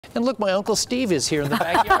And look, my Uncle Steve is here in the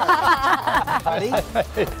backyard. Buddy,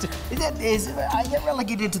 I get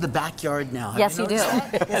relegated to the backyard now. Yes, you do.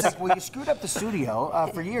 It's like, well, you screwed up the studio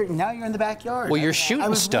for years. Now you're in the backyard. Well, you're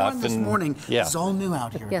shooting stuff. I was warned this morning. Yeah. It's all new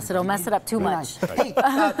out here. Yes, it'll mess it up too much. Hey,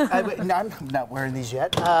 no, I'm not wearing these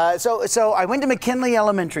yet. So I went to McKinley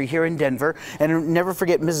Elementary here in Denver, and I'll never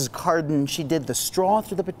forget Mrs. Carden. She did the straw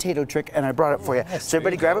through the potato trick, and I brought it for you. So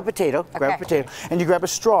everybody grab a potato, and you grab a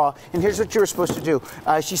straw, and here's what you were supposed to do.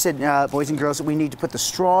 She said, boys and girls, we need to put the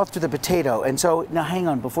straw through the potato. And so, now hang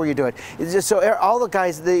on before you do it. It's just, so all the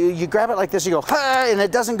guys, you grab it like this, you go, ha, and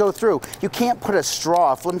it doesn't go through. You can't put a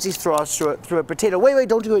straw, flimsy straw through a potato. Wait,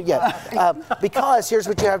 don't do it yet. Because here's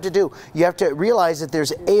what you have to do. You have to realize that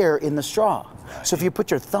there's air in the straw. So if you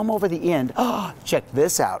put your thumb over the end, check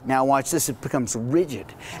this out. Now watch this, it becomes rigid.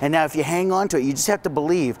 And now if you hang on to it, you just have to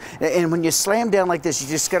believe. And when you slam down like this, you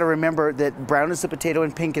just got to remember that brown is the potato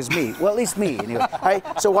and pink is me. Well, at least me. Anyway. All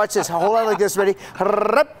right, so watch this. Hold on like this, ready?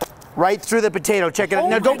 Right through the potato. Check it out.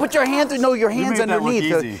 Now don't put your hand through. No, your hand's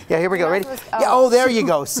underneath. Yeah, here we go. Ready? Yeah. Oh, there you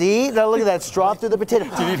go. See? Now look at that straw through the potato.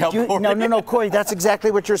 Do you need help? No, Corey. That's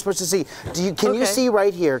exactly what you're supposed to see. Can you see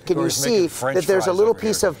right here? Can you see that there's a little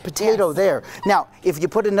piece of potato there? Now, if you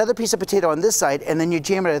put another piece of potato on this side and then you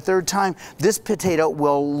jam it a third time, this potato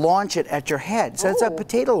will launch it at your head. So that's a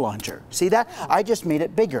potato launcher. See that? I just made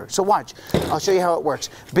it bigger. So watch. I'll show you how it works.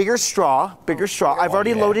 Bigger straw. Bigger straw. I've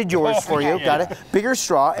already loaded yours for you. Got it? Bigger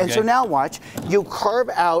straw. And so now watch, you carve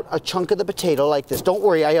out a chunk of the potato like this. Don't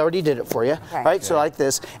worry, I already did it for you. Right, so like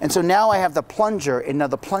this. And so now I have the plunger, and now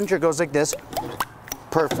the plunger goes like this.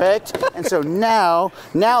 Perfect. And so now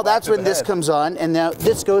that's when this comes on, and now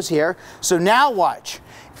this goes here. So now watch.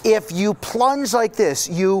 If you plunge like this,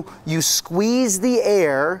 you squeeze the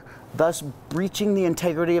air, thus breaching the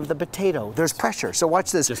integrity of the potato. There's pressure. So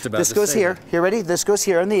watch this. This goes here. Here, ready? This goes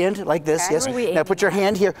here on the end, like this. Yes. Now put your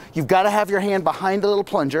hand here. You've got to have your hand behind the little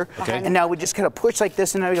plunger. And now we just kind of push like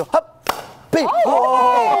this, and now we go, hop. Bing.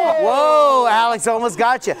 Oh! Whoa, Alex almost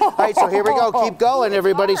got you. All right, so here we go. Keep going,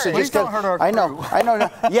 everybody. So just don't hurt our crew. I know.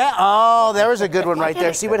 Yeah. Oh, there was a good one right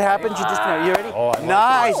there. See what happens? You just you ready?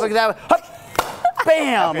 Nice. Look at that. Hop.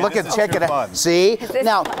 Bam! Okay, look at, check it out. See?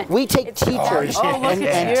 Now, we take teachers and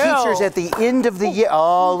teachers at the end of the year.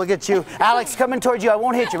 Oh, look at you. Alex, coming towards you. I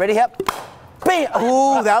won't hit you. Ready? Hop. Bam!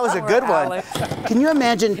 Ooh, that was a good one. Can you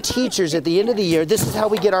imagine teachers at the end of the year? This is how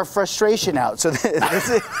we get our frustration out. So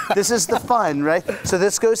this is the fun, right? So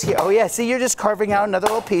this goes here. Oh yeah, see, you're just carving out another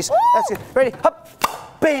little piece. That's good. Ready? Hop.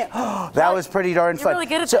 Bam! Oh, that was pretty darn fun. You're really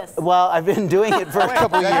good at this. Well, I've been doing it for a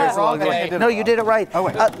couple years. No, you did it right. Oh,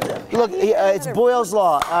 wait. Look, it's Boyle's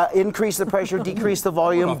Law. Increase the pressure, decrease the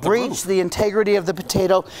volume, breach the integrity of the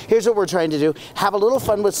potato. Here's what we're trying to do. Have a little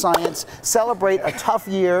fun with science. Celebrate a tough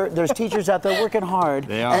year. There's teachers out there working hard.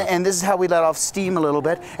 They are. And this is how we let off steam a little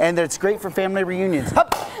bit. And it's great for family reunions.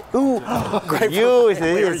 Hup. Ooh, great you.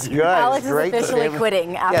 It's good. Alex is officially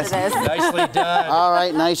quitting after this. Nicely done. All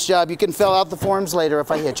right, nice job. You can fill out the forms later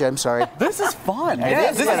if I hit you. I'm sorry. This is fun.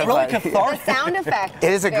 This is really cathartic. The sound effect.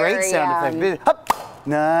 It is a great sound effect. Hup.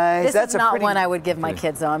 Nice. This is not one I would give my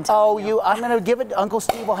kids, though. I'm telling you. I'm going to give it. Uncle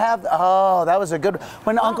Steve will have. Oh, that was a good.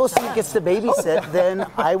 When Uncle Steve gets to babysit, then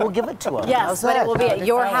I will give it to him. Yes, but it will be at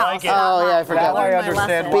your house. Oh yeah, I forgot. I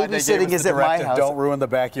understand why babysitting is at my house. Don't ruin the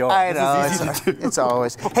backyard. I know. It's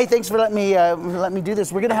always. Hey, thanks for letting me do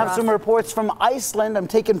this. We're going to have some reports from Iceland. I'm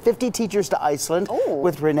taking 50 teachers to Iceland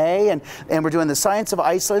with Renee, and we're doing the science of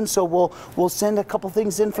Iceland. So we'll send a couple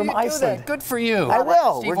things in from Iceland. Good for you. I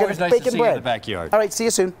will. Steve, we're going to bake and bread. In the backyard. All right. See you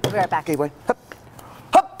soon. We'll be right back. Okay, wait. Hup.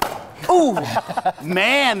 Hup. Ooh.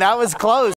 Man, that was close.